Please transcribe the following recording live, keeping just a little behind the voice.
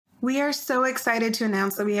We are so excited to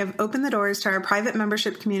announce that we have opened the doors to our private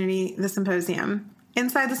membership community, The Symposium.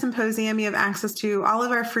 Inside The Symposium, you have access to all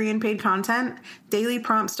of our free and paid content, daily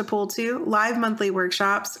prompts to pull to, live monthly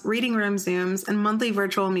workshops, reading room Zooms, and monthly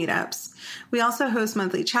virtual meetups. We also host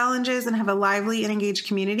monthly challenges and have a lively and engaged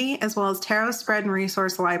community, as well as tarot spread and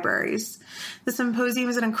resource libraries. The Symposium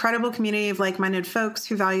is an incredible community of like-minded folks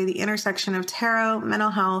who value the intersection of tarot,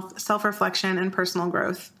 mental health, self-reflection, and personal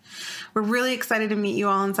growth. We're really excited to meet you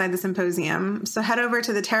all inside the Symposium. So head over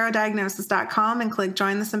to thetarotdiagnosis.com and click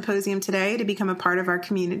Join the Symposium today to become a part of our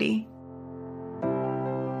community.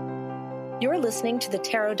 You're listening to The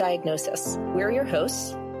Tarot Diagnosis. We're your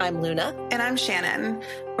hosts. I'm Luna. And I'm Shannon.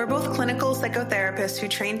 We're both clinical psychotherapists who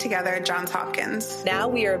trained together at Johns Hopkins. Now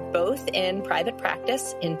we are both in private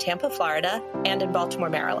practice in Tampa, Florida, and in Baltimore,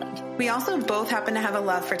 Maryland. We also both happen to have a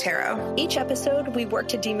love for tarot. Each episode, we work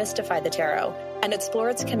to demystify the tarot and explore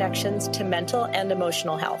its connections to mental and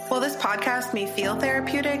emotional health. While this podcast may feel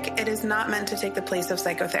therapeutic, it is not meant to take the place of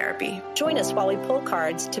psychotherapy. Join us while we pull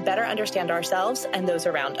cards to better understand ourselves and those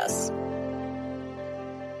around us.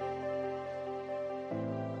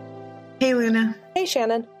 Hey, Luna. Hey,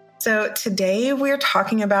 Shannon. So today we're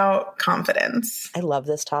talking about confidence. I love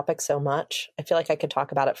this topic so much. I feel like I could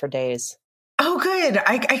talk about it for days. Oh, good.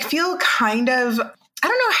 I feel kind of, I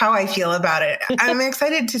don't know how I feel about it. I'm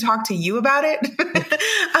excited to talk to you about it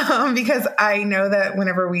because I know that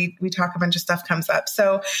whenever we talk, a bunch of stuff comes up.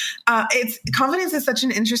 So confidence is such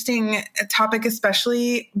an interesting topic,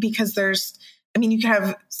 especially because you can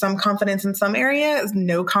have some confidence in some areas,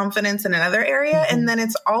 no confidence in another area. Mm-hmm. And then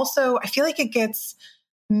it's also, I feel like it gets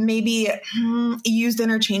maybe used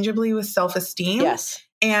interchangeably with self-esteem. Yes.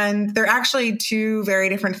 And they're actually two very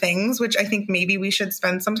different things, which I think maybe we should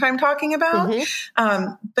spend some time talking about.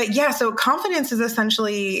 Mm-hmm. But yeah, so confidence is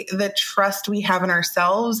essentially the trust we have in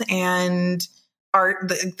ourselves and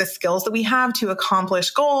the skills that we have to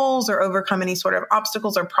accomplish goals or overcome any sort of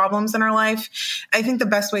obstacles or problems in our life. I think the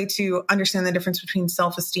best way to understand the difference between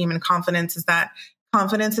self-esteem and confidence is that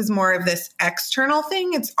confidence is more of this external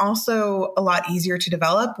thing. It's also a lot easier to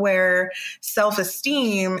develop, where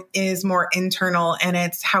self-esteem is more internal and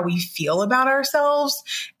it's how we feel about ourselves.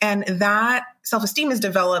 And that self-esteem is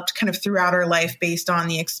developed kind of throughout our life based on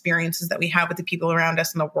the experiences that we have with the people around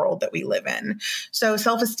us and the world that we live in. So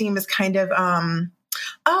self-esteem is kind of,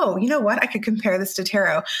 oh, you know what? I could compare this to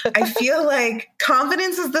tarot. I feel like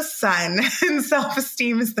confidence is the sun and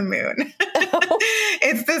self-esteem is the moon.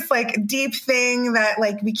 It's this like deep thing that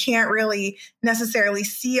like we can't really necessarily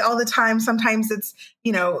see all the time. Sometimes it's,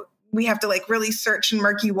 we have to like really search in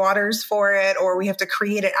murky waters for it, or we have to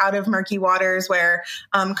create it out of murky waters, where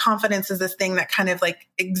confidence is this thing that kind of like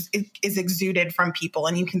is exuded from people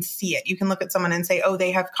and you can see it. You can look at someone and say, oh,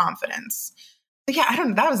 they have confidence. But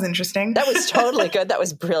yeah, that was interesting. That was totally good. That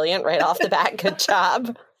was brilliant right off the bat. Good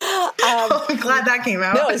job. I'm glad that came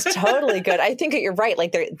out. No, it's totally good. I think that you're right.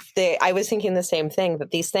 Like I was thinking the same thing, that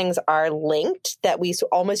these things are linked, that we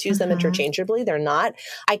almost use them interchangeably. They're not.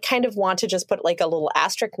 I kind of want to just put like a little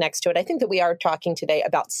asterisk next to it. I think that we are talking today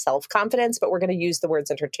about self-confidence, but we're going to use the words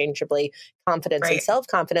interchangeably, confidence and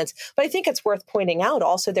self-confidence. But I think it's worth pointing out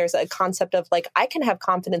also there's a concept of like, I can have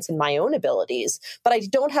confidence in my own abilities, but I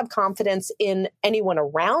don't have confidence in anyone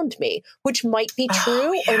around me, which might be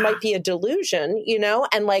true or might be a delusion,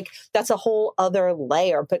 and like, that's a whole other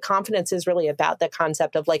layer. But confidence is really about the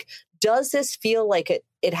concept of like, does this feel like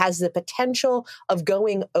it has the potential of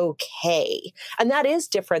going okay? And that is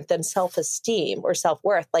different than self-esteem or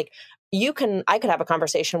self-worth. Like I could have a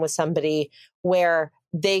conversation with somebody where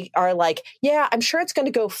they are like, yeah, I'm sure it's going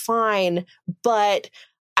to go fine, but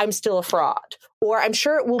I'm still a fraud, or I'm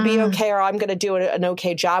sure it will be okay, or I'm going to do an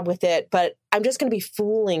okay job with it, but I'm just going to be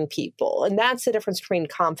fooling people. And that's the difference between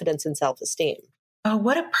confidence and self-esteem. Oh,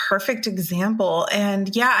 what a perfect example.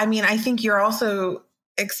 And yeah, I think you're also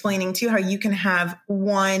explaining too how you can have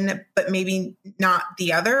one, but maybe not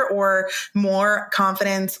the other, or more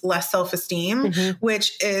confidence, less self-esteem,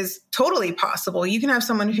 which is totally possible. You can have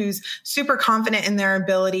someone who's super confident in their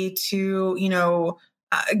ability to,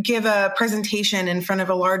 give a presentation in front of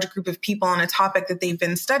a large group of people on a topic that they've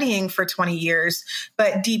been studying for 20 years.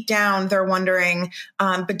 But deep down, they're wondering,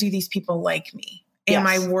 but do these people like me? Am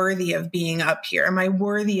I worthy of being up here? Am I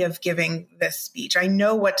worthy of giving this speech? I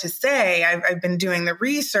know what to say. I've been doing the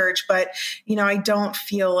research, but, I don't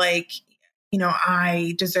feel like,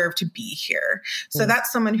 I deserve to be here. So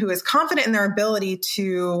that's someone who is confident in their ability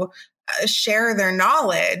to share their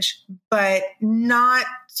knowledge, but not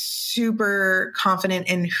super confident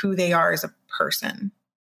in who they are as a person.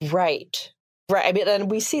 Right. Right. I mean, and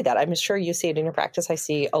we see that. I'm sure you see it in your practice. I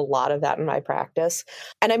see a lot of that in my practice.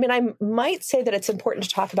 And I mean, I might say that it's important to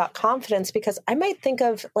talk about confidence because I might think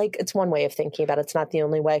of, like, it's one way of thinking about it. It's not the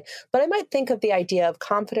only way. But I might think of the idea of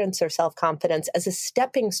confidence or self-confidence as a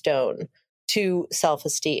stepping stone to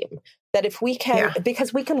self-esteem. That if we can,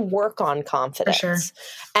 because we can work on confidence. For sure.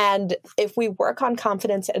 And if we work on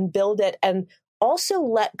confidence and build it and also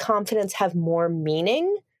let confidence have more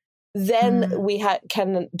meaning, then we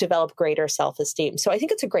can develop greater self-esteem. So I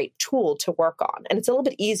think it's a great tool to work on. And it's a little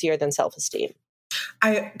bit easier than self-esteem.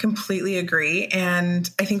 I completely agree. And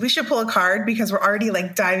I think we should pull a card because we're already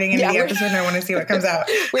like diving into the episode and I want to see what comes out.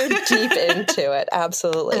 We're deep into it.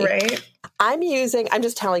 Absolutely. Right. I'm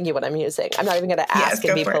just telling you what I'm using. I'm not even going to ask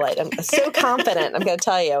and be polite. I'm so confident. I'm going to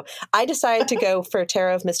tell you. I decided to go for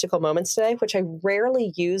Tarot of Mystical Moments today, which I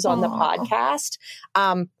rarely use on the podcast.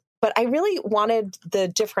 But I really wanted the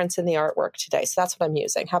difference in the artwork today. So that's what I'm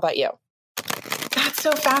using. How about you? That's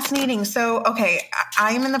so fascinating. So, okay,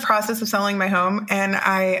 I am in the process of selling my home and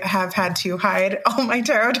I have had to hide all my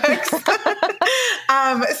tarot decks. So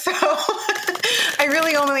I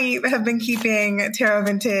really only have been keeping Tarot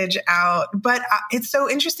Vintage out. But it's so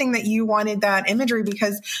interesting that you wanted that imagery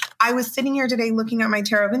because I was sitting here today looking at my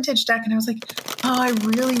Tarot Vintage deck and I was like, oh, I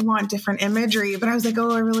really want different imagery. But I was like,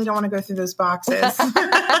 oh, I really don't want to go through those boxes.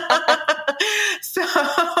 So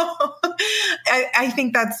I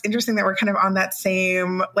think that's interesting that we're kind of on that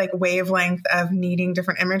same like wavelength of needing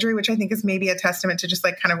different imagery, which I think is maybe a testament to just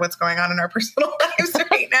like kind of what's going on in our personal lives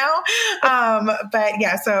right now. But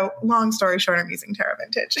yeah, so long story short, I'm using Tarot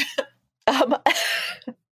Vintage.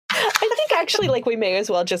 I think actually, like, we may as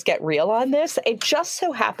well just get real on this. It just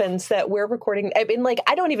so happens that we're recording. I mean, like,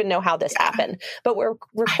 I don't even know how this happened, but we're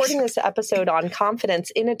recording this episode on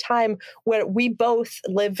confidence in a time where we both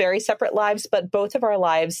live very separate lives, but both of our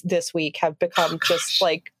lives this week have become just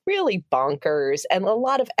like really bonkers and a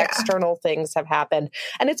lot of external things have happened.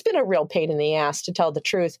 And it's been a real pain in the ass, to tell the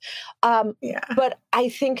truth. But I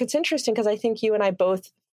think it's interesting because I think you and I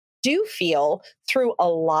both do feel through a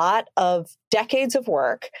lot of decades of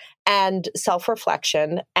work and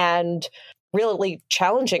self-reflection and really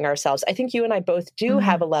challenging ourselves. I think you and I both do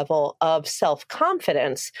have a level of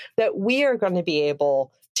self-confidence that we are going to be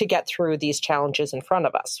able to get through these challenges in front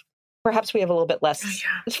of us. Perhaps we have a little bit less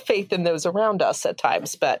faith in those around us at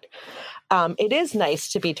times, but it is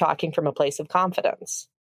nice to be talking from a place of confidence.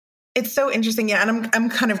 It's so interesting. Yeah. And I'm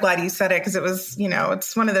kind of glad you said it because it was,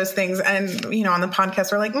 it's one of those things. And, on the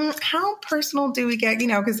podcast, we're like, how personal do we get,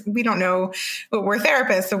 because we don't know, but we're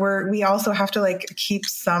therapists. So we also have to like keep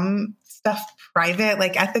some stuff private,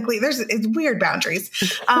 like ethically. It's weird boundaries.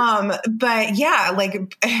 But yeah,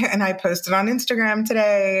 like, and I posted on Instagram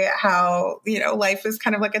today how, life is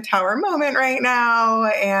kind of like a tower moment right now.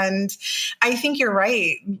 And I think you're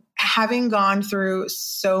right. Having gone through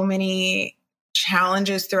so many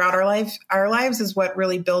challenges throughout our lives is what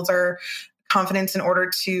really builds our confidence in order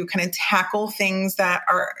to kind of tackle things that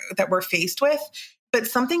we're faced with. But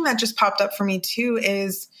something that just popped up for me too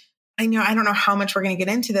is, I don't know how much we're going to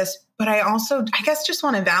get into this, but I guess just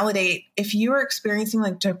want to validate if you are experiencing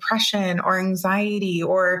like depression or anxiety,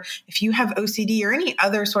 or if you have OCD or any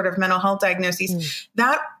other sort of mental health diagnoses,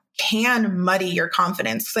 that can muddy your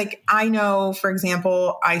confidence. Like, I know, for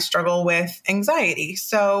example, I struggle with anxiety.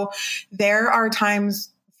 So there are times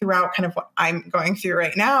throughout kind of what I'm going through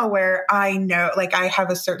right now where I know, like, I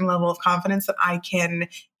have a certain level of confidence that I can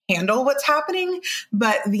handle what's happening,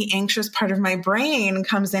 but the anxious part of my brain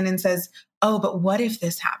comes in and says, oh, but what if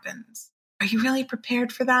this happens? Are you really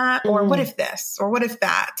prepared for that? Or what if this? Or what if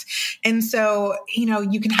that? And so,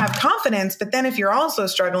 you can have confidence, but then if you're also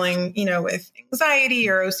struggling, with anxiety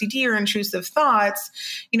or OCD or intrusive thoughts,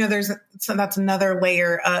 that's another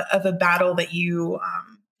layer of a battle that you,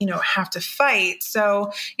 have to fight.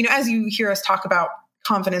 So, as you hear us talk about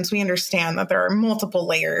confidence, we understand that there are multiple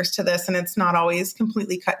layers to this and it's not always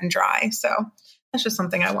completely cut and dry. So that's just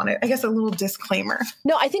something I wanted, I guess, a little disclaimer.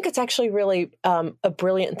 No, I think it's actually really a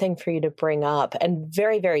brilliant thing for you to bring up and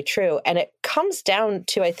very, very true. And it comes down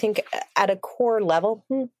to, I think, at a core level.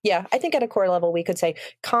 I think at a core level, we could say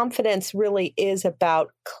confidence really is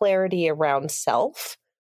about clarity around self.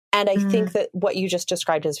 And I think that what you just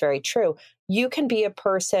described is very true. You can be a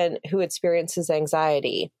person who experiences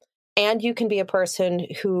anxiety, and you can be a person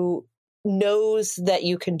who knows that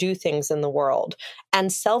you can do things in the world.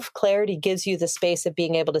 And self-clarity gives you the space of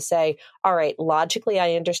being able to say, all right, logically,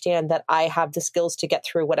 I understand that I have the skills to get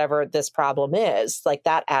through whatever this problem is. Like,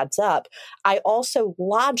 that adds up. I also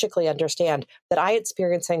logically understand that I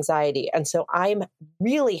experience anxiety. And so I'm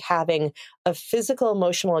really having a physical,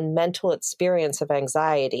 emotional, and mental experience of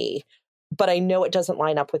anxiety, but I know it doesn't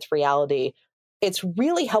line up with reality. it's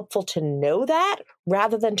really helpful to know that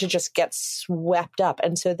rather than to just get swept up.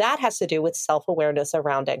 And so that has to do with self-awareness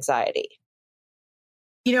around anxiety.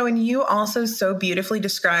 You know, and you also so beautifully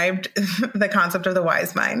described the concept of the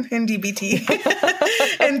wise mind in DBT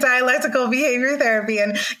and dialectical behavior therapy.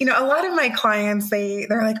 And, you know, a lot of my clients,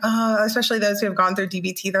 they're like, oh, especially those who have gone through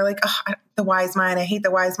DBT, they're like, oh, the wise mind, I hate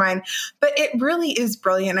the wise mind. But it really is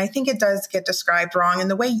brilliant. I think it does get described wrong.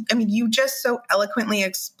 And the way, I mean, you just so eloquently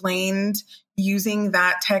explained using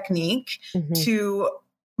that technique to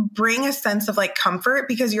bring a sense of like comfort,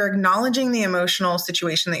 because you're acknowledging the emotional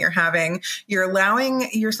situation that you're having. You're allowing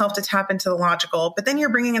yourself to tap into the logical, but then you're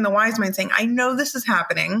bringing in the wise mind saying, I know this is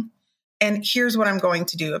happening and here's what I'm going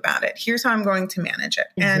to do about it. Here's how I'm going to manage it.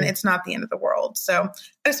 And it's not the end of the world. So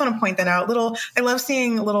I just want to point that out. I love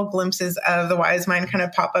seeing little glimpses of the wise mind kind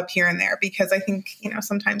of pop up here and there, because I think, you know,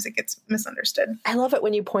 sometimes it gets misunderstood. I love it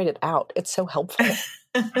when you point it out. It's so helpful.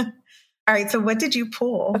 All right. So what did you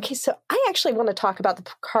pull? Okay. So I actually want to talk about the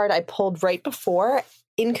card I pulled right before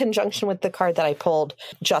in conjunction with the card that I pulled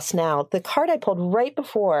just now. The card I pulled right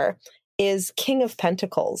before is King of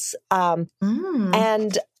Pentacles.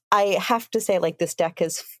 And I have to say, like, this deck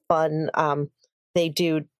is fun. They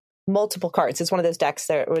do multiple cards. It's one of those decks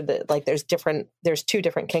there's two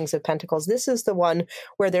different Kings of Pentacles. This is the one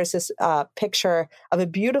where there's this picture of a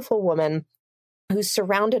beautiful woman who's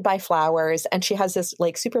surrounded by flowers, and she has this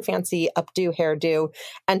like super fancy updo hairdo,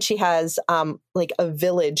 and she has like a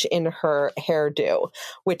village in her hairdo,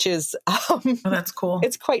 which is oh, that's cool.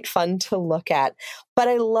 It's quite fun to look at. But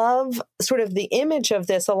I love sort of the image of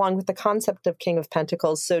this along with the concept of King of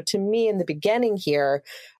Pentacles. So to me, in the beginning here,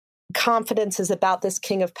 confidence is about this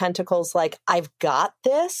King of Pentacles, like, I've got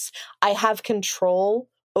this. I have control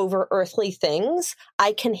over earthly things.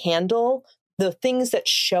 I can handle the things that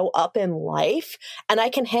show up in life, and I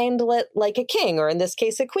can handle it like a king, or in this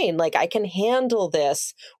case, a queen. Like, I can handle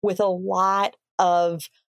this with a lot of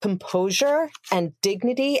composure and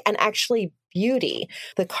dignity and actually beauty.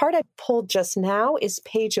 The card I pulled just now is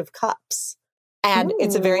Page of Cups. And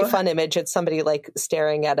it's a very fun image. It's somebody like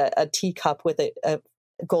staring at a teacup with a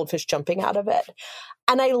goldfish jumping out of it.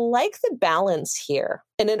 And I like the balance here.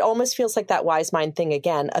 And it almost feels like that wise mind thing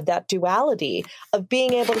again, of that duality of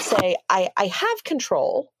being able to say, I have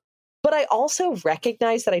control, but I also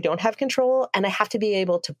recognize that I don't have control, and I have to be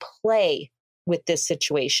able to play with this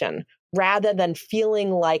situation rather than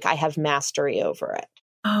feeling like I have mastery over it.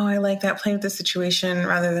 Oh, I like that. Play with the situation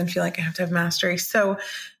rather than feel like I have to have mastery. So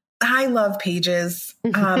I love pages.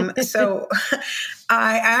 So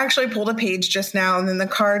I actually pulled a page just now, and then the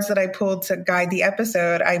cards that I pulled to guide the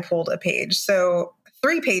episode, I pulled a page. So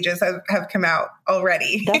 3 pages have come out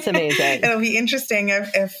already. That's amazing. It'll be interesting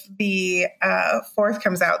if the 4th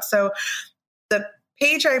comes out. So the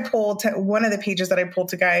page I pulled, one of the pages that I pulled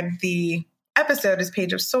to guide the episode is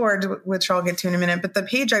Page of Swords, which I'll get to in a minute. But the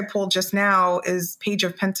page I pulled just now is Page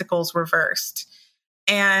of Pentacles reversed.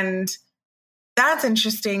 And that's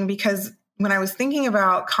interesting because when I was thinking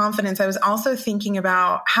about confidence, I was also thinking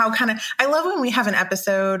about how I love when we have an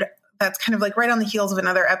episode that's kind of like right on the heels of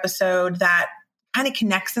another episode that kind of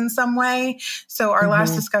connects in some way. So our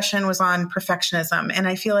last discussion was on perfectionism. And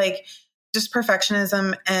I feel like just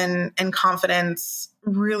perfectionism and confidence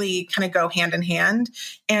really kind of go hand in hand.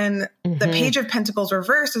 And the Page of Pentacles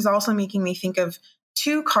reversed is also making me think of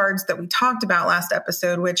 2 cards that we talked about last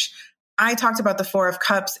episode, which I talked about the 4 of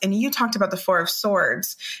Cups and you talked about the 4 of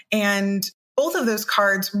Swords. And both of those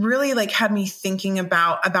cards really like had me thinking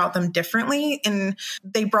about them differently. And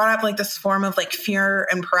they brought up like this form of like fear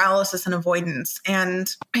and paralysis and avoidance.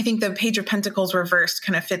 And I think the Page of Pentacles reversed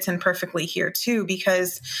kind of fits in perfectly here too,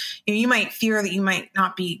 because you might fear that you might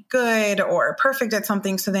not be good or perfect at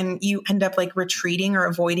something. So then you end up like retreating or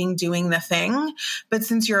avoiding doing the thing. But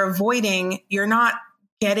since you're avoiding, you're not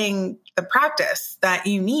getting the practice that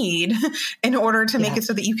you need in order to make it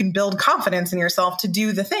so that you can build confidence in yourself to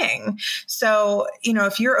do the thing. So,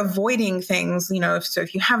 if you're avoiding things,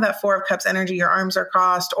 if you have that 4 of Cups energy, your arms are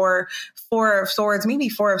crossed, or 4 of Swords, maybe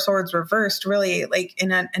 4 of Swords reversed, really like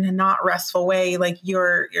in a not restful way, like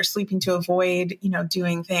you're sleeping to avoid,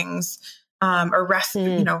 doing things, or rest,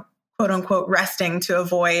 quote unquote, resting to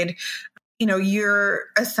avoid, you're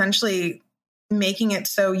essentially making it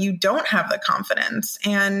so you don't have the confidence.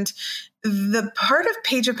 And the part of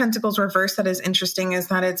Page of Pentacles reverse that is interesting is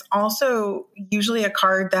that it's also usually a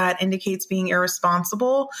card that indicates being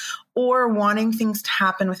irresponsible or wanting things to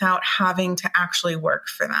happen without having to actually work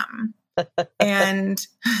for them. And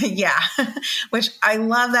which I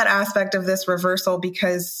love that aspect of this reversal,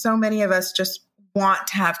 because so many of us just want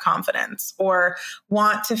to have confidence or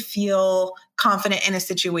want to feel confident in a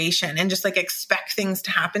situation and just like expect things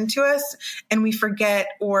to happen to us. And we forget,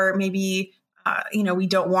 or maybe, we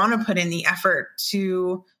don't want to put in the effort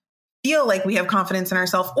to feel like we have confidence in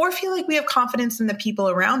ourselves or feel like we have confidence in the people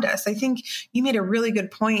around us. I think you made a really good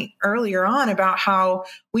point earlier on about how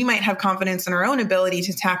we might have confidence in our own ability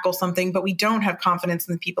to tackle something, but we don't have confidence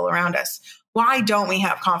in the people around us. Why don't we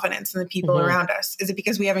have confidence in the people around us? Is it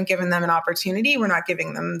because we haven't given them an opportunity? We're not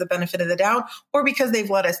giving them the benefit of the doubt, or because they've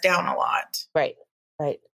let us down a lot? Right.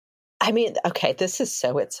 I mean, okay, this is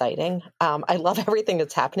so exciting. I love everything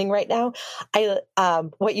that's happening right now.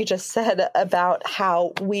 What you just said about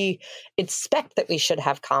how we expect that we should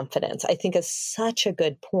have confidence, I think is such a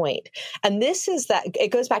good point. And this is that it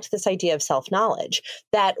goes back to this idea of self-knowledge,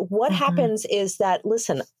 that what happens is that,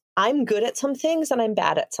 listen, I'm good at some things and I'm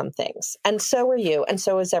bad at some things. And so are you. And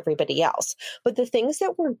so is everybody else. But the things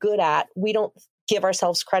that we're good at, we don't give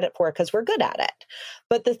ourselves credit for because we're good at it.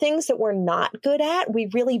 But the things that we're not good at, we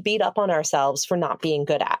really beat up on ourselves for not being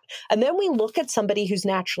good at. And then we look at somebody who's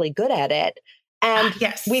naturally good at it, and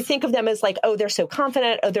we think of them as like, oh, they're so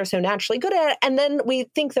confident, oh, they're so naturally good at it. And then we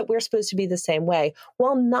think that we're supposed to be the same way,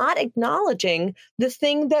 while not acknowledging the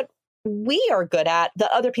thing that we are good at,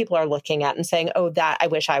 that other people are looking at and saying, oh, that I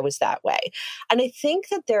wish I was that way. And I think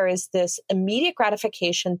that there is this immediate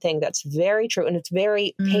gratification thing that's very true. And it's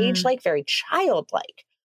very Paige-like, very childlike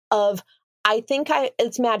of,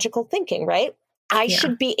 it's magical thinking, right? I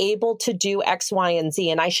should be able to do X, Y, and Z,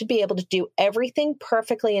 and I should be able to do everything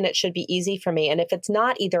perfectly, and it should be easy for me. And if it's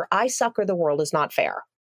not, either I suck or the world is not fair.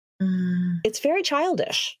 It's very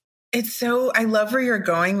childish. I love where you're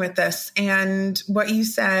going with this. And what you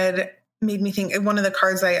said made me think, one of the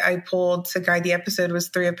cards I pulled to guide the episode was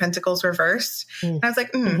Three of Pentacles reversed. And I was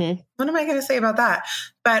like, what am I going to say about that?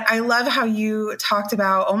 But I love how you talked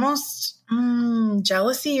about almost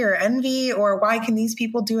jealousy or envy, or why can these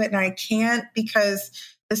people do it and I can't? Because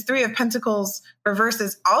this Three of Pentacles reverse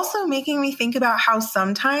is also making me think about how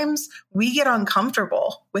sometimes we get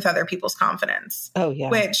uncomfortable with other people's confidence. Oh, yeah.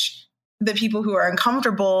 Which the people who are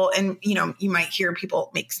uncomfortable, and, you might hear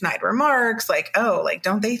people make snide remarks like, oh, like,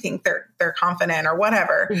 don't they think they're confident or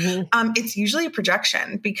whatever? It's usually a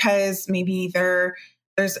projection, because maybe there's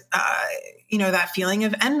that feeling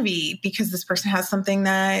of envy because this person has something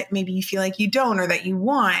that maybe you feel like you don't, or that you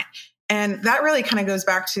want. And that really kind of goes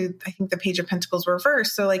back to, I think, the Page of Pentacles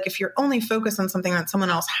reverse. So like, if you're only focused on something that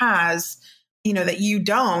someone else has, that you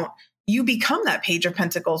don't, you become that Page of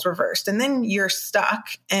Pentacles reversed. And then you're stuck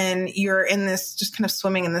and you're in this, just kind of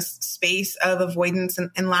swimming in this space of avoidance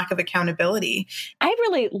and lack of accountability. I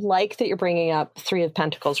really like that you're bringing up Three of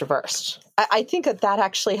Pentacles reversed. I think that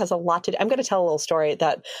actually has a lot to do. I'm going to tell a little story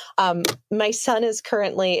that my son is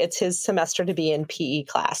currently, it's his semester to be in PE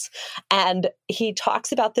class. And he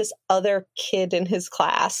talks about this other kid in his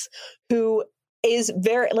class who is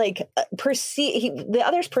very the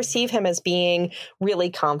others perceive him as being really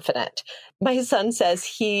confident. My son says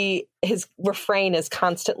his refrain is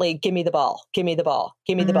constantly, give me the ball, give me the ball,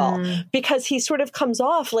 give me the ball, because he sort of comes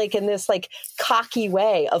off like in this like cocky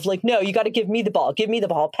way of like, no, you got to give me the ball,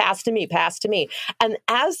 pass to me, pass to me. And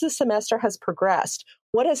as the semester has progressed,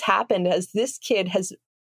 what has happened is this kid has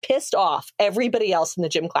pissed off everybody else in the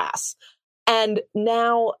gym class. And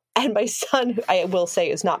my son, I will say,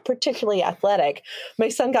 is not particularly athletic. My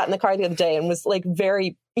son got in the car the other day and was like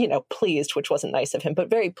very, pleased, which wasn't nice of him, but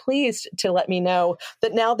very pleased to let me know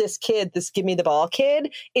that now this kid, this give me the ball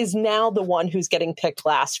kid, is now the one who's getting picked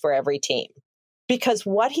last for every team. Because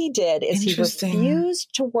what he did is he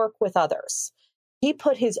refused to work with others. He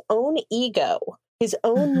put his own ego, his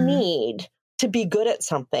own need to be good at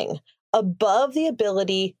something above the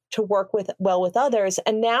ability to work with others.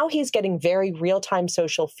 And now he's getting very real-time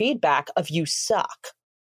social feedback of you suck.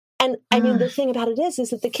 And I mean, the thing about it is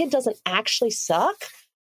that the kid doesn't actually suck.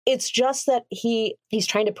 It's just that he's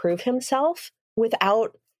trying to prove himself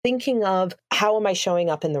without thinking of, how am I showing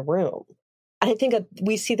up in the room? And I think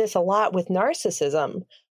we see this a lot with narcissism,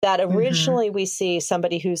 that originally we see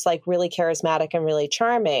somebody who's like really charismatic and really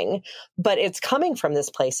charming, but it's coming from this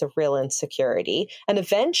place of real insecurity. And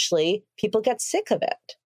eventually people get sick of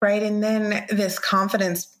it. Right. And then this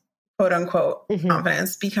confidence, quote unquote,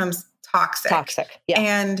 confidence becomes toxic. Yeah.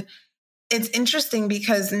 And it's interesting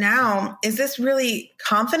because now, is this really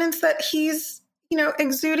confidence that he's,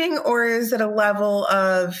 exuding, or is it a level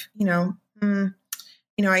of,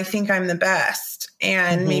 I think I'm the best,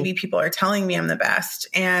 and maybe people are telling me I'm the best,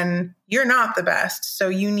 and you're not the best. So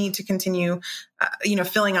you need to continue,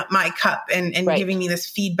 filling up my cup and giving me this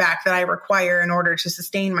feedback that I require in order to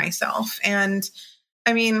sustain myself. And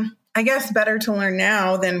I mean, I guess better to learn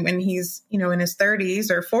now than when he's, in his 30s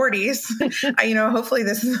or 40s. Hopefully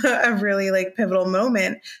this is a really like pivotal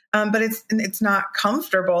moment. But it's not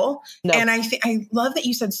comfortable. No. And I love that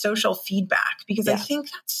you said social feedback, because I think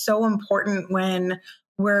that's so important when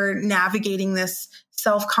we're navigating this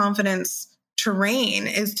self-confidence terrain,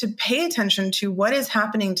 is to pay attention to what is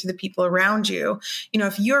happening to the people around you.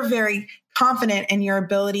 If you're very confident in your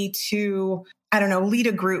ability to, lead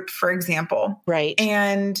a group, for example. Right.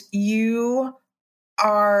 And you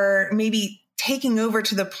are maybe taking over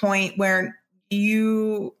to the point where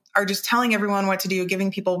you are just telling everyone what to do, giving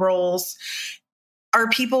people roles. Are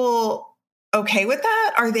people okay with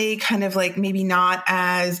that? Are they kind of like maybe not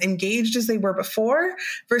as engaged as they were before?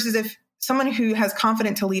 Versus if someone who has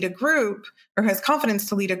confidence to lead a group,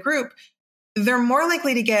 they're more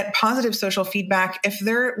likely to get positive social feedback if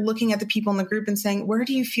they're looking at the people in the group and saying, where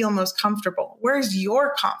do you feel most comfortable? Where's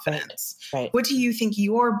your confidence? Right. What do you think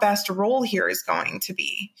your best role here is going to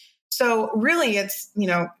be? So really it's,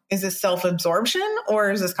 is this self-absorption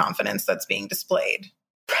or is this confidence that's being displayed?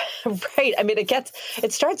 Right. I mean,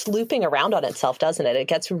 it starts looping around on itself, doesn't it? It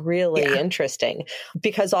gets really interesting,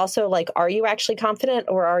 because also like, are you actually confident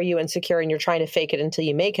or are you insecure and you're trying to fake it until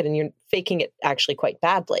you make it, and you're faking it actually quite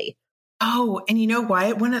badly? Oh, and you know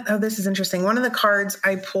why? This is interesting. One of the cards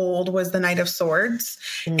I pulled was the Knight of Swords.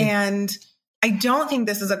 And I don't think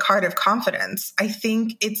this is a card of confidence. I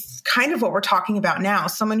think it's kind of what we're talking about now.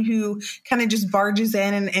 Someone who kind of just barges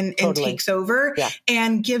in and takes over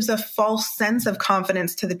and gives a false sense of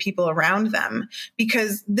confidence to the people around them.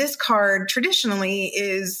 Because this card traditionally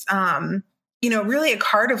is, really a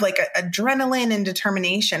card of like adrenaline and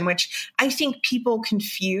determination, which I think people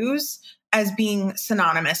confuse as being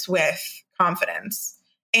synonymous with confidence.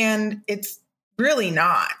 And it's really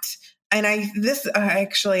not. And I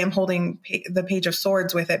actually am holding the Page of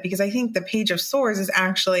Swords with it, because I think the Page of Swords is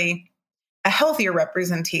actually a healthier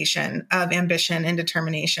representation of ambition and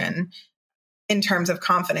determination in terms of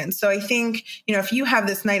confidence. So I think, if you have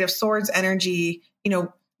this Knight of Swords energy,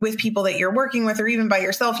 with people that you're working with or even by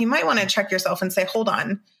yourself, you might want to check yourself and say, hold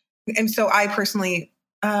on. And so I personally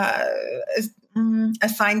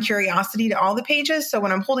assign curiosity to all the pages. So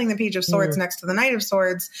when I'm holding the Page of Swords next to the Knight of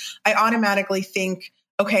Swords, I automatically think,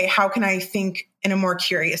 okay, how can I think in a more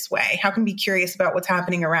curious way? How can I be curious about what's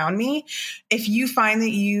happening around me? If you find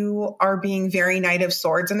that you are being very Knight of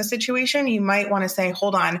Swords in a situation, you might want to say,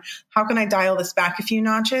 hold on, how can I dial this back a few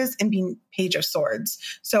notches and be Page of Swords?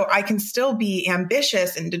 So I can still be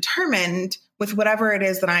ambitious and determined with whatever it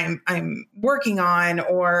is that I'm working on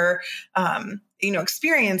or,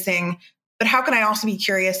 experiencing. But how can I also be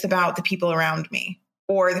curious about the people around me,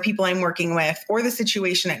 or the people I'm working with, or the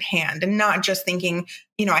situation at hand, and not just thinking,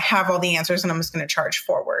 I have all the answers and I'm just going to charge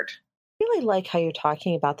forward. I really like how you're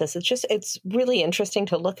talking about this. It's really interesting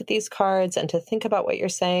to look at these cards and to think about what you're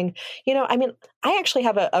saying. I actually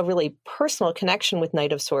have a really personal connection with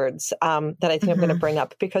Knight of Swords that I think I'm going to bring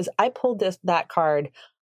up, because I pulled that card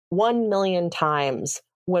 1 million times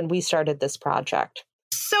when we started this project.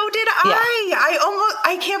 So did I.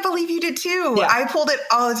 I can't believe you did too. Yeah. I pulled it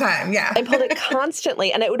all the time. Yeah. I pulled it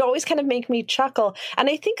constantly, and it would always kind of make me chuckle. And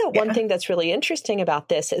I think one thing that's really interesting about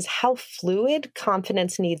this is how fluid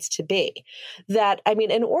confidence needs to be. That,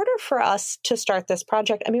 in order for us to start this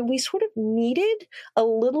project, we sort of needed a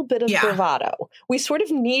little bit of bravado. We sort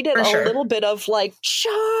of needed a little bit of like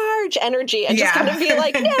charge energy and just kind of be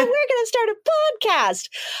like, yeah, we're going to start a podcast.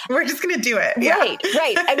 We're just going to do it.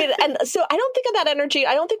 Right. And so I don't think of that energy.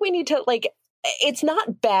 I don't think we need to it's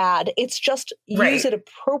not bad. It's just use it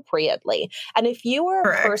appropriately. And if you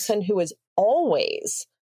are a person who is always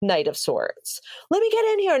Knight of Swords, let me get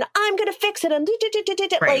in here and I'm going to fix it. And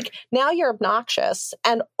now you're obnoxious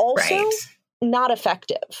and also not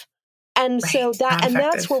effective. And so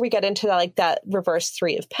that's where we get into that reverse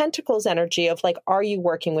 3 of Pentacles energy of are you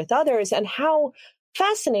working with others, and how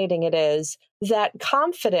fascinating it is that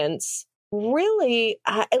confidence really,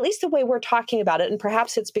 at least the way we're talking about it, and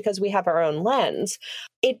perhaps it's because we have our own lens,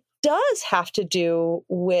 it does have to do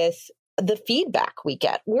with the feedback we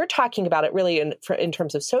get. We're talking about it really in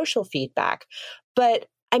terms of social feedback. But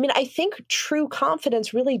I think true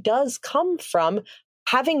confidence really does come from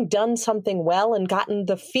having done something well and gotten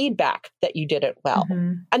the feedback that you did it well.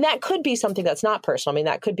 And that could be something that's not personal.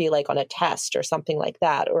 That could be on a test or something like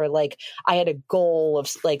that. Or I had a goal of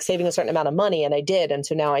saving a certain amount of money and I did. And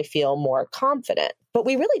so now I feel more confident. But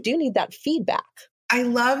we really do need that feedback. I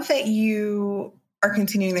love that you are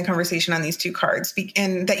continuing the conversation on these 2 cards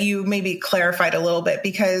and that you maybe clarified a little bit,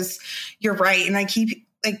 because you're right. And I keep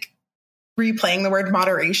replaying the word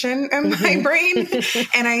moderation in my brain.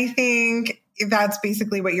 And I think that's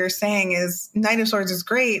basically what you're saying is Knight of Swords is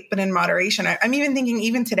great, but in moderation. I'm even thinking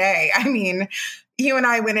even today, I mean, you and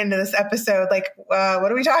I went into this episode like,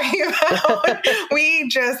 what are we talking about? We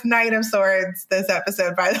just Knight of Swords this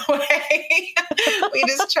episode, by the way. We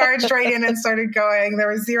just charged right in and started going. There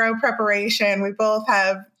was zero preparation. We both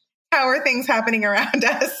have power things happening around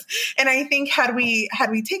us. And I think had we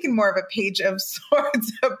taken more of a Page of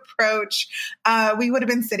Swords approach, we would have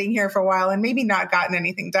been sitting here for a while and maybe not gotten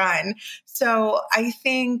anything done. So I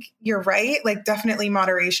think you're right, like definitely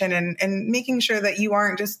moderation and making sure that you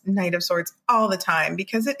aren't just Knight of Swords all the time,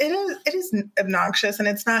 because it is obnoxious and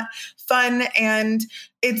it's not fun. And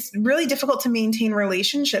it's really difficult to maintain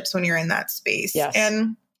relationships when you're in that space. Yes.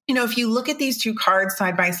 And if you look at these two cards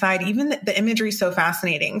side by side, even the imagery is so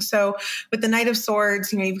fascinating. So with the Knight of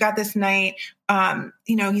Swords, you've got this knight,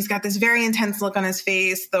 he's got this very intense look on his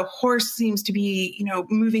face. The horse seems to be,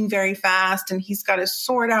 moving very fast, and he's got his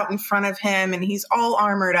sword out in front of him and he's all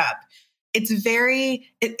armored up. It's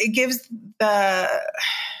it gives the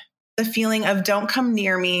feeling of don't come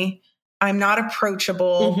near me. I'm not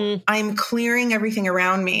approachable. Mm-hmm. I'm clearing everything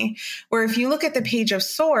around me. Where if you look at the Page of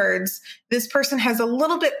Swords, this person has a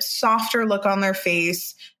little bit softer look on their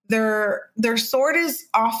face. Their sword is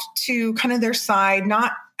off to kind of their side,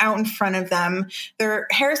 not out in front of them. Their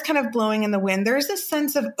hair is kind of blowing in the wind. There's a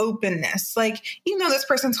sense of openness. Like, even though this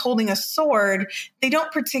person's holding a sword, they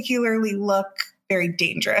don't particularly look very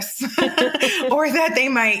dangerous or that they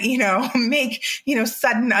might, make,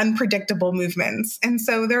 sudden unpredictable movements. And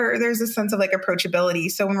so there's a sense of like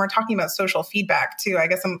approachability. So when we're talking about social feedback too, I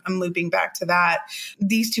guess I'm looping back to that.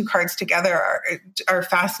 These two cards together are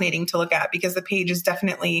fascinating to look at because the page is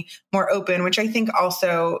definitely more open, which I think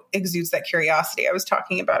also exudes that curiosity I was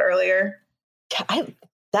talking about earlier.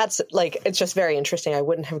 That's like, it's just very interesting. I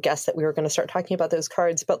wouldn't have guessed that we were going to start talking about those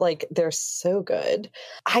cards, but like, they're so good.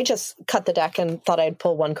 I just cut the deck and thought I'd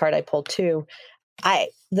pull one card. I pulled two.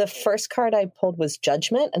 The first card I pulled was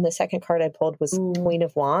Judgment, and the second card I pulled was Queen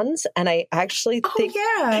of Wands. And I actually think,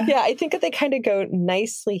 I think that they kind of go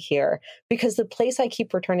nicely here because the place I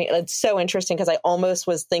keep returning, it's so interesting because I almost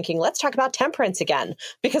was thinking, let's talk about Temperance again,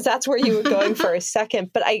 because that's where you were going for a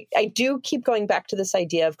second. But I do keep going back to this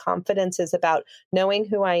idea of confidence is about knowing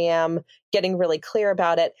who I am, getting really clear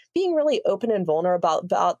about it, being really open and vulnerable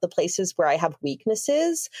about the places where I have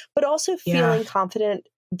weaknesses, but also feeling confident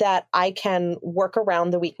that I can work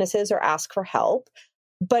around the weaknesses or ask for help,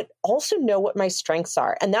 but also know what my strengths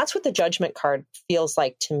are. And that's what the Judgment card feels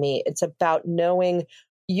like to me. It's about knowing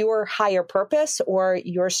your higher purpose or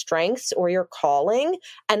your strengths or your calling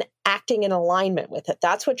and acting in alignment with it.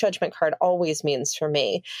 That's what Judgment card always means for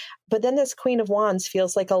me. But then this Queen of Wands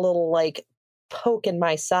feels like a little like poke in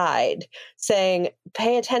my side saying,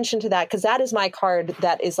 pay attention to that, because that is my card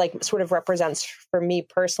that is like sort of represents for me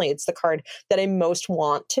personally. It's the card that I most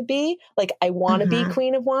want to be. Like, I want to be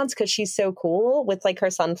Queen of Wands because she's so cool with like her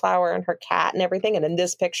sunflower and her cat and everything. And in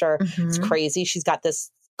this picture, it's crazy. She's got this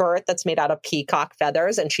skirt that's made out of peacock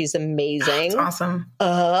feathers and she's amazing. That's awesome.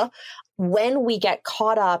 When we get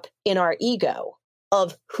caught up in our ego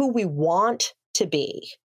of who we want to be,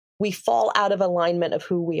 we fall out of alignment of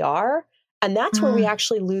who we are. And that's where we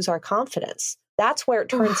actually lose our confidence. That's where it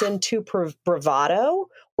turns into bravado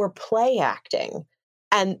or play acting.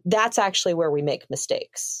 And that's actually where we make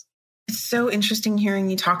mistakes. It's so interesting hearing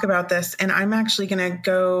you talk about this. And I'm actually going to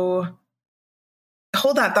go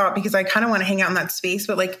hold that thought because I kind of want to hang out in that space,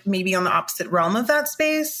 but like maybe on the opposite realm of that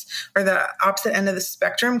space or the opposite end of the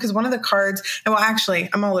spectrum. Because one of the cards, and well, actually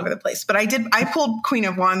I'm all over the place, but I pulled Queen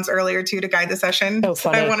of Wands earlier too to guide the session. Oh,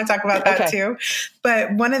 funny. So I want to talk about that too.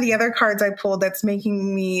 But one of the other cards I pulled that's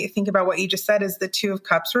making me think about what you just said is the Two of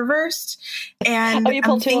Cups reversed. And you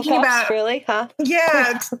pulled Two of Cups? Really? Huh?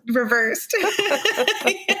 Yeah, it's reversed.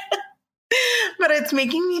 But it's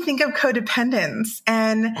making me think of codependence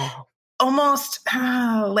and almost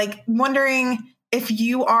like wondering if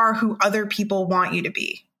you are who other people want you to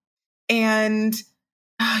be. And,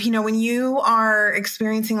 when you are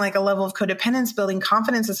experiencing like a level of codependence, building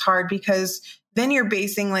confidence is hard because then you're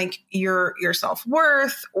basing like your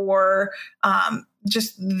self-worth or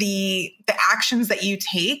just the actions that you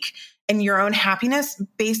take and your own happiness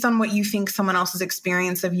based on what you think someone else's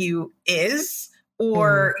experience of you is.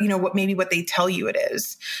 Or, what they tell you it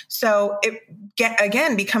is. So it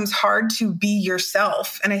again becomes hard to be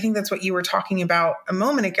yourself. And I think that's what you were talking about a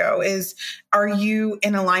moment ago is, are you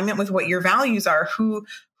in alignment with what your values are, who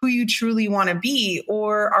you truly want to be?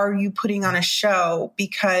 Or are you putting on a show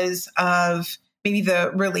because of maybe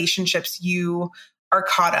the relationships you are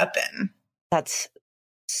caught up in? That's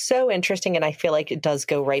so interesting. And I feel like it does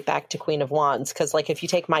go right back to Queen of Wands. Because like, if you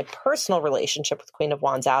take my personal relationship with Queen of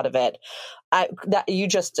Wands out of it, I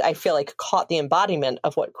feel like caught the embodiment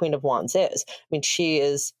of what Queen of Wands is. I mean, she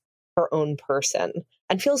is her own person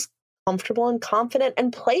and feels comfortable and confident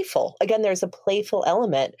and playful. Again, there's a playful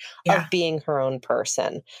element of being her own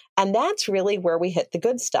person. And that's really where we hit the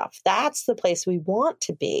good stuff. That's the place we want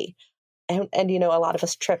to be. And you know, a lot of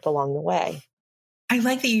us trip along the way. I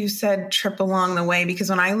like that you said trip along the way, because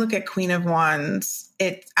when I look at Queen of Wands,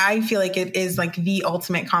 I feel like it is like the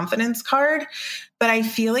ultimate confidence card, but I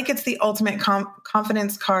feel like it's the ultimate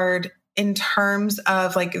confidence card in terms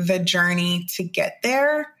of like the journey to get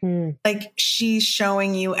there. Like she's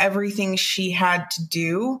showing you everything she had to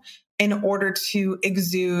do in order to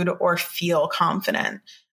exude or feel confident.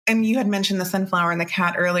 And you had mentioned the sunflower and the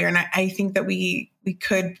cat earlier. And I think that we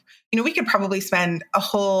could probably spend a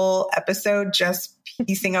whole episode just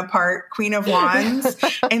piecing apart Queen of Wands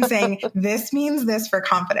and saying, this means this for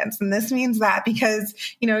confidence and this means that, because,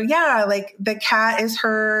 like the cat is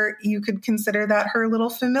you could consider that her little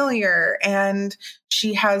familiar. And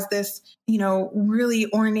she has this, really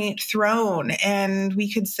ornate throne. And we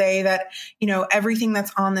could say that, everything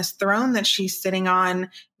that's on this throne that she's sitting on,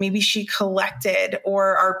 maybe she collected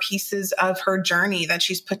or are pieces of her journey that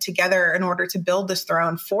she's put together in order to build this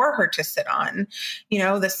throne for her to sit on.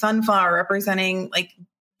 The sunflower representing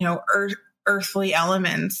earthly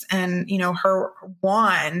elements, and, her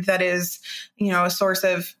wand that is, a source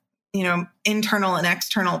of, internal and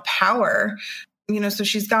external power. So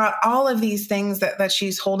she's got all of these things that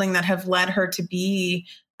she's holding that have led her to be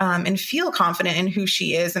and feel confident in who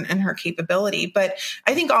she is and her capability. But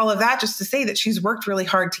I think all of that just to say that she's worked really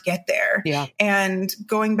hard to get there. Yeah. And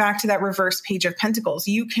going back to that reverse Page of Pentacles,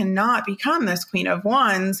 you cannot become this Queen of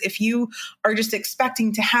Wands if you are just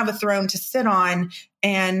expecting to have a throne to sit on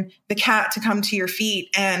and the cat to come to your feet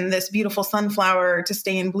and this beautiful sunflower to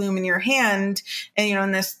stay in bloom in your hand. And,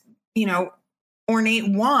 in this, ornate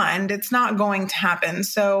wand, it's not going to happen.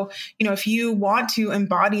 So, if you want to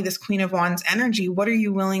embody this Queen of Wands energy, what are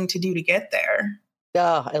you willing to do to get there?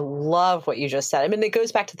 Oh, I love what you just said. I mean, it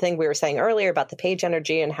goes back to the thing we were saying earlier about the page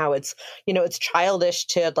energy and how it's, it's childish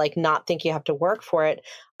to like not think you have to work for it.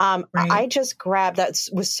 Right. I just grabbed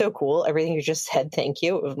was so cool. Everything you just said. Thank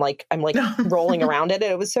you. I'm like rolling around it.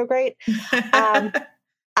 And it was so great.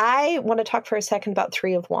 I want to talk for a second about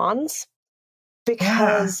Three of Wands,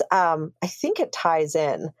 because I think it ties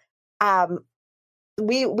in.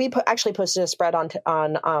 We actually posted a spread on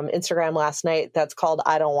Instagram last night that's called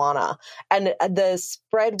I Don't Wanna. And the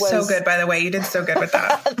spread was so good, by the way. You did so good with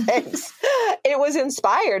that. Thanks. It was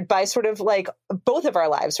inspired by sort of like both of our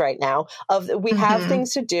lives right now of we have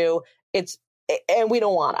things to do. And we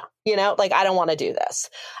don't wanna, like I don't want to do this.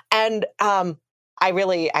 And I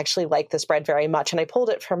really actually like the spread very much. And I pulled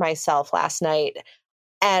it for myself last night.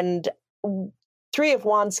 And Three of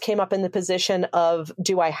Wands came up in the position of,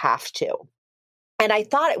 do I have to? And I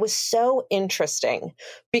thought it was so interesting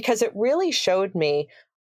because it really showed me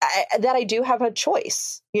that I do have a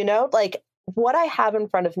choice, like what I have in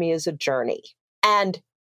front of me is a journey. And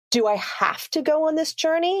do I have to go on this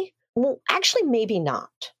journey? Well, actually, maybe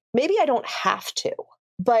not. Maybe I don't have to,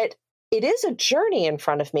 but it is a journey in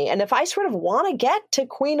front of me. And if I sort of want to get to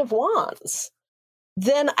Queen of Wands,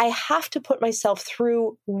 then I have to put myself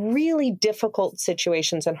through really difficult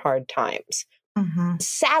situations and hard times.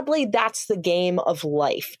 Sadly, that's the game of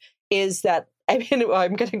life, is that, I'm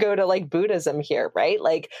going to go to like Buddhism here, right?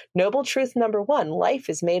 Like noble truth number one, life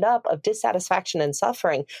is made up of dissatisfaction and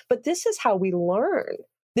suffering, but this is how we learn.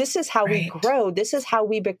 This is how we grow. This is how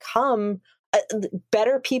we become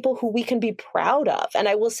better people who we can be proud of. And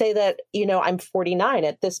I will say that, I'm 49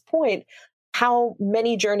 at this point. How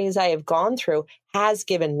many journeys I have gone through has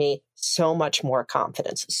given me so much more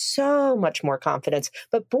confidence.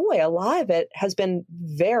 But boy, a lot of it has been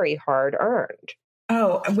very hard earned.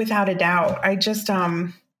 Oh, without a doubt. I just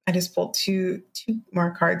pulled two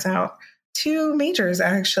more cards out. Two majors,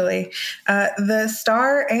 actually. The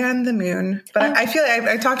star and the moon. But I feel like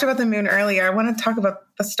I talked about the moon earlier. I want to talk about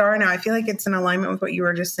the star now. I feel like it's in alignment with what you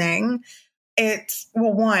were just saying.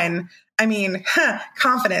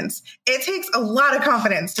 Confidence. It takes a lot of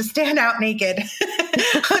confidence to stand out naked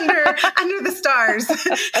under the stars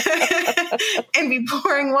and be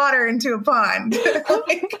pouring water into a pond.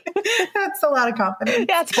 That's a lot of confidence.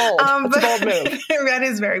 That's bold. That's a bold move. That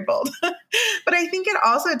is very bold. But I think it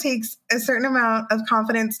also takes a certain amount of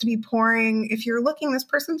confidence to be pouring. If you're looking, this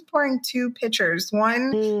person's pouring two pitchers,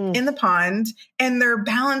 one in the pond, and they're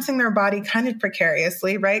balancing their body kind of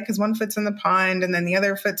precariously, right? Because one foot's in the pond and then the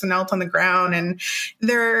other foot's out on the ground, and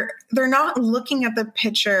they're not looking at the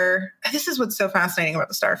picture. This is what's so fascinating about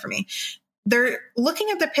the star for me. They're looking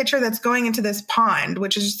at the picture that's going into this pond,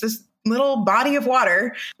 which is just this little body of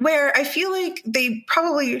water, where I feel like they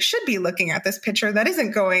probably should be looking at this picture that isn't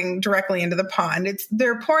going directly into the pond.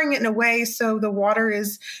 They're pouring it in a way so the water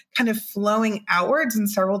is kind of flowing outwards in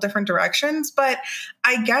several different directions. But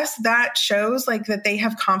I guess that shows like that they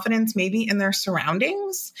have confidence maybe in their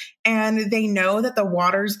surroundings, and they know that the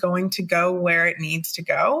water's going to go where it needs to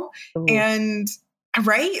go. Ooh. And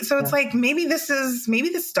right. So it's like, maybe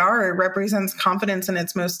the star represents confidence in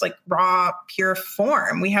its most like raw, pure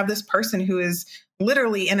form. We have this person who is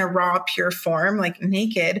literally in a raw, pure form, like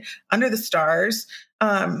naked under the stars,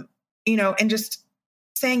 and just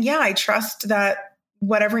saying, yeah, I trust that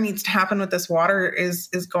whatever needs to happen with this water is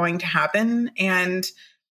going to happen. And,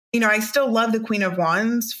 I still love the Queen of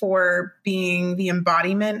Wands for being the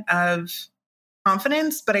embodiment of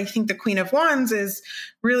confidence, but I think the Queen of Wands is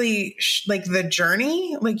really like the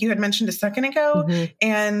journey, like you had mentioned a second ago. Mm-hmm.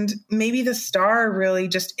 And maybe the star really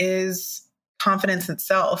just is confidence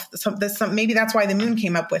itself. Maybe that's why the moon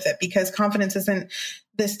came up with it, because confidence isn't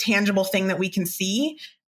this tangible thing that we can see.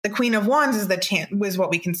 The Queen of Wands is what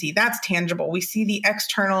we can see. That's tangible. We see the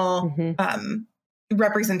external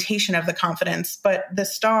representation of the confidence, but the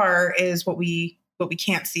star is what we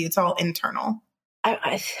can't see. It's all internal.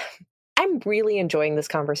 I'm really enjoying this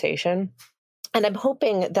conversation, and I'm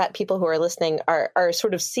hoping that people who are listening are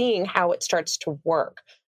sort of seeing how it starts to work,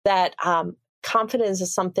 that confidence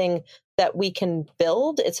is something that we can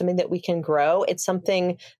build. It's something that we can grow. It's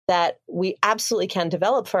something that we absolutely can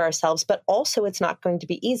develop for ourselves, but also it's not going to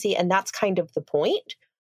be easy. And that's kind of the point.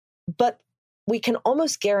 But we can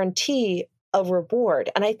almost guarantee a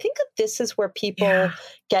reward. And I think that this is where people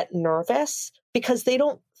get nervous, because they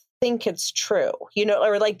don't think it's true,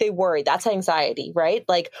 or like they worry. That's anxiety, right?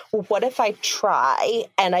 Like, well, what if I try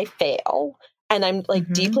and I fail and I'm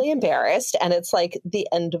like deeply embarrassed and it's like the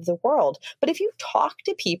end of the world? But if you talk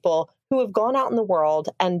to people who have gone out in the world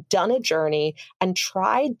and done a journey and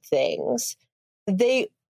tried things, they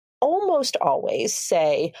almost always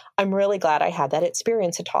say, I'm really glad I had that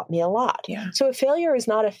experience. It taught me a lot. Yeah. So a failure is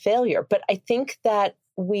not a failure, but I think that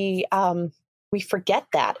we forget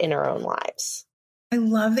that in our own lives. I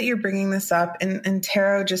love that you're bringing this up. And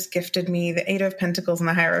Tarot just gifted me the 8 of Pentacles and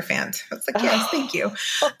the Hierophant. I was like, yes, thank you.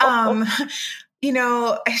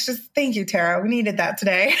 Thank you, Tarot. We needed that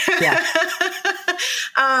today. Yeah.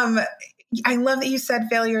 I love that you said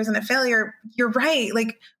failure isn't a failure. You're right.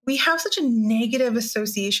 Like, we have such a negative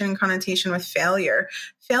association and connotation with failure.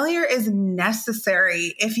 Failure is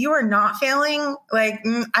necessary. If you are not failing, like,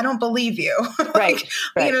 I don't believe you. Right.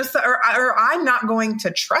 Or I'm not going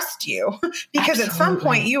to trust you, because Absolutely. At some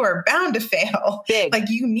point you are bound to fail. Big. Like,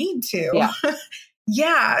 you need to. Yeah.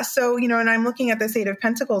 Yeah. So, and I'm looking at this 8 of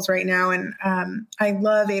Pentacles right now, and I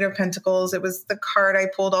love 8 of Pentacles. It was the card I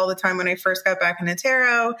pulled all the time when I first got back into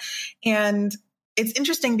tarot. And it's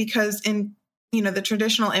interesting because in, the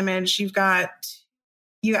traditional image, you got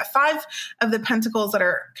 5 of the pentacles that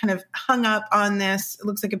are kind of hung up on this. It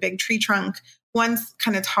looks like a big tree trunk. One's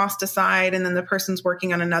kind of tossed aside, and then the person's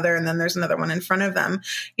working on another, and then there's another one in front of them.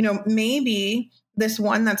 Maybe this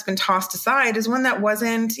one that's been tossed aside is one that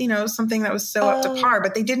wasn't, something that was so up to par,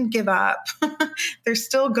 but they didn't give up. They're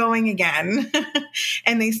still going again.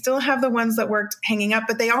 And they still have the ones that worked hanging up,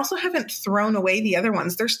 but they also haven't thrown away the other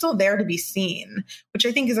ones. They're still there to be seen, which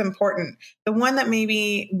I think is important. The one that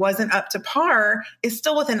maybe wasn't up to par is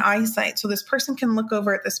still within eyesight. So this person can look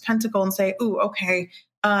over at this pentacle and say, ooh, okay,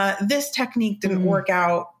 this technique didn't work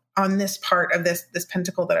out on this part of this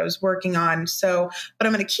pentacle that I was working on. So, but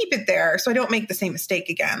I'm going to keep it there so I don't make the same mistake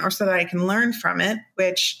again, or so that I can learn from it,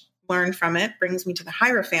 which learn from it brings me to the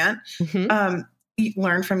Hierophant.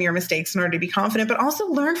 Learn from your mistakes in order to be confident, but also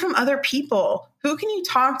learn from other people. Who can you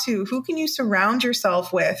talk to? Who can you surround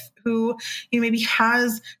yourself with? Who maybe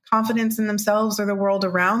has confidence in themselves or the world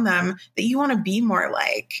around them that you want to be more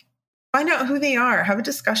like? Find out who they are. Have a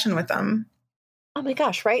discussion with them. Oh my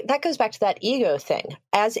gosh, right? That goes back to that ego thing.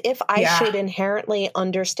 As if I should inherently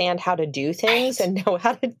understand how to do things and know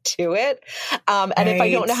how to do it. And if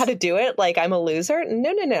I don't know how to do it, like I'm a loser.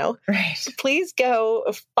 No. Right. Please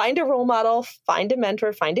go find a role model, find a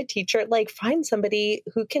mentor, find a teacher, like find somebody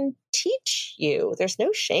who can teach you. There's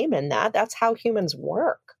no shame in that. That's how humans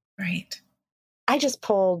work. Right. I just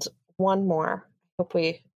pulled one more.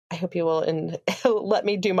 I hope you will and let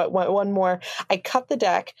me do my one more. I cut the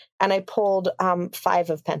deck and I pulled 5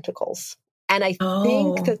 of Pentacles. And I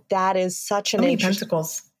think that is such an interesting...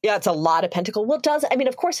 Pentacles? Yeah, it's a lot of pentacles. Well,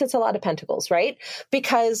 of course it's a lot of pentacles, right?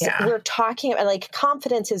 Because we're talking about, like,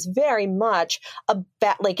 confidence is very much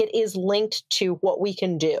about, like, it is linked to what we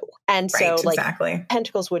can do. And so, like,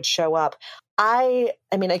 pentacles would show up.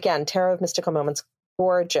 Again, Tarot of Mystical Moments,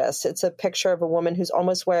 gorgeous. It's a picture of a woman who's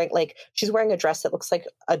almost wearing, like, she's wearing a dress that looks like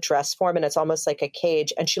a dress form, and it's almost like a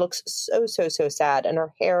cage. And she looks so, so, so sad. And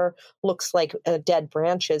her hair looks like dead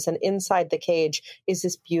branches. And inside the cage is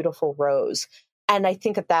this beautiful rose. And I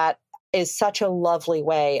think that is such a lovely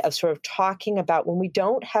way of sort of talking about when we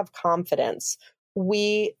don't have confidence,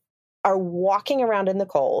 we are walking around in the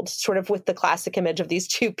cold, sort of with the classic image of these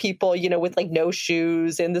two people, with like no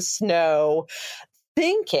shoes in the snow,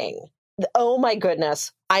 thinking, oh my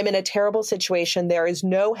goodness, I'm in a terrible situation. There is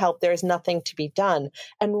no help. There is nothing to be done.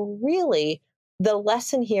 And really, the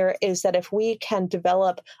lesson here is that if we can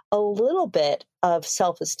develop a little bit of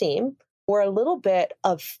self-esteem or a little bit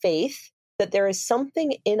of faith that there is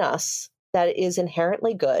something in us that is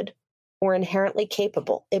inherently good or inherently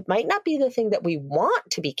capable. It might not be the thing that we want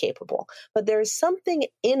to be capable, but there is something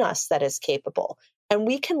in us that is capable. And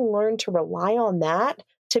we can learn to rely on that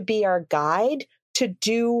to be our guide to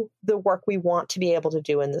do the work we want to be able to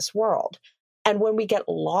do in this world. And when we get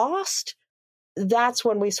lost, that's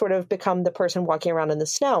when we sort of become the person walking around in the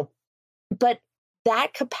snow. But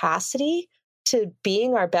that capacity to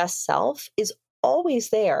being our best self is always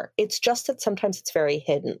there. It's just that sometimes it's very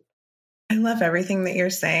hidden. I love everything that you're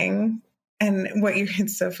saying. And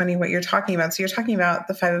it's so funny what you're talking about. So you're talking about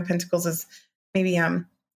the Five of Pentacles as maybe a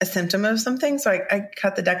symptom of something. So I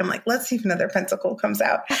cut the deck. I'm like, let's see if another pentacle comes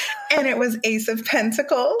out. And it was Ace of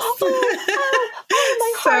Pentacles.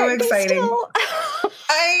 My heart, so exciting.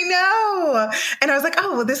 I know. And I was like,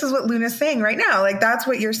 oh, well, this is what Luna's saying right now. Like, that's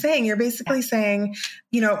what you're saying. You're basically saying,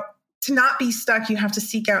 to not be stuck, you have to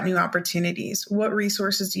seek out new opportunities. What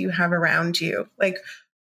resources do you have around you? Like,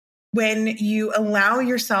 when you allow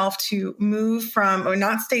yourself to move from or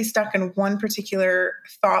not stay stuck in one particular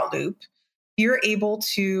thought loop, you're able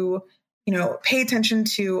to, pay attention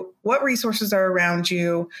to what resources are around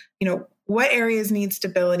you, what areas need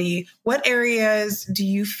stability, what areas do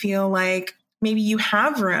you feel like maybe you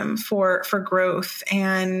have room for growth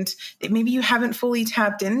and maybe you haven't fully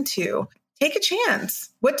tapped into. Take a chance.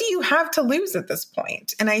 What do you have to lose at this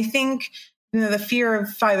point? And I think, the fear of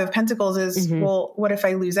Five of Pentacles is, well, what if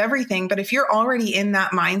I lose everything? But if you're already in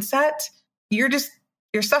that mindset, you're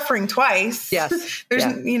suffering twice. Yes. There's,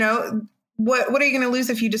 what are you going to lose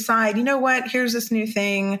if you decide, what, here's this new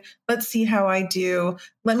thing. Let's see how I do.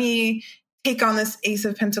 Let me take on this Ace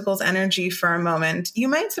of Pentacles energy for a moment. You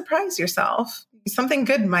might surprise yourself. Something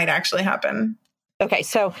good might actually happen. Okay,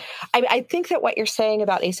 so I think that what you're saying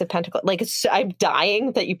about Ace of Pentacles, like, I'm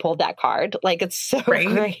dying that you pulled that card. Like, it's so great.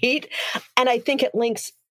 And I think it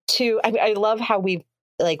links to, I love how we've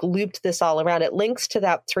like looped this all around. It links to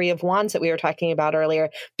that Three of Wands that we were talking about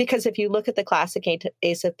earlier, because if you look at the classic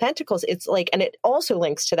Ace of Pentacles, it's like, and it also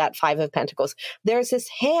links to that Five of Pentacles. There's this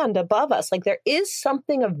hand above us, like there is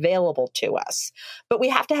something available to us, but we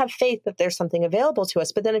have to have faith that there's something available to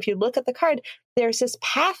us. But then if you look at the card, there's this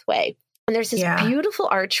pathway. And there's this beautiful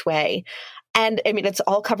archway. And it's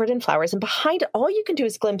all covered in flowers. And behind it, all you can do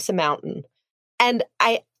is glimpse a mountain. And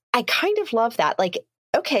I kind of love that. Like,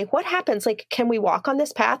 okay, what happens? Like, can we walk on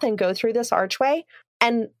this path and go through this archway?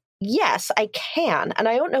 And yes, I can. And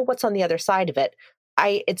I don't know what's on the other side of it.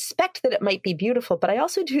 I expect that it might be beautiful, but I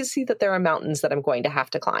also do see that there are mountains that I'm going to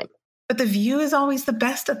have to climb. But the view is always the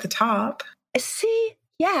best at the top. See,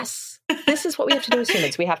 yes. This is what we have to do as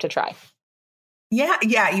humans. We have to try.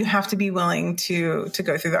 Yeah. You have to be willing to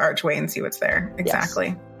go through the archway and see what's there. Exactly.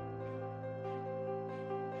 Yes.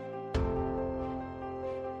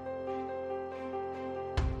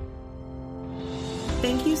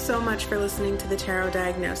 Thank you so much for listening to The Tarot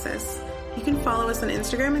Diagnosis. You can follow us on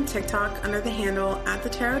Instagram and TikTok under the handle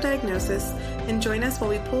 @TheTarotDiagnosis and join us while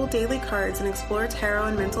we pull daily cards and explore tarot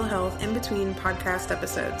and mental health in between podcast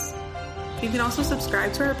episodes. You can also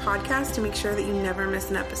subscribe to our podcast to make sure that you never miss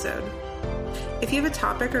an episode. If you have a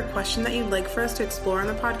topic or question that you'd like for us to explore on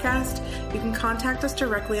the podcast, you can contact us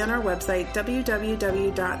directly on our website,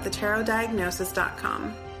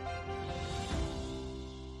 www.thetarotdiagnosis.com.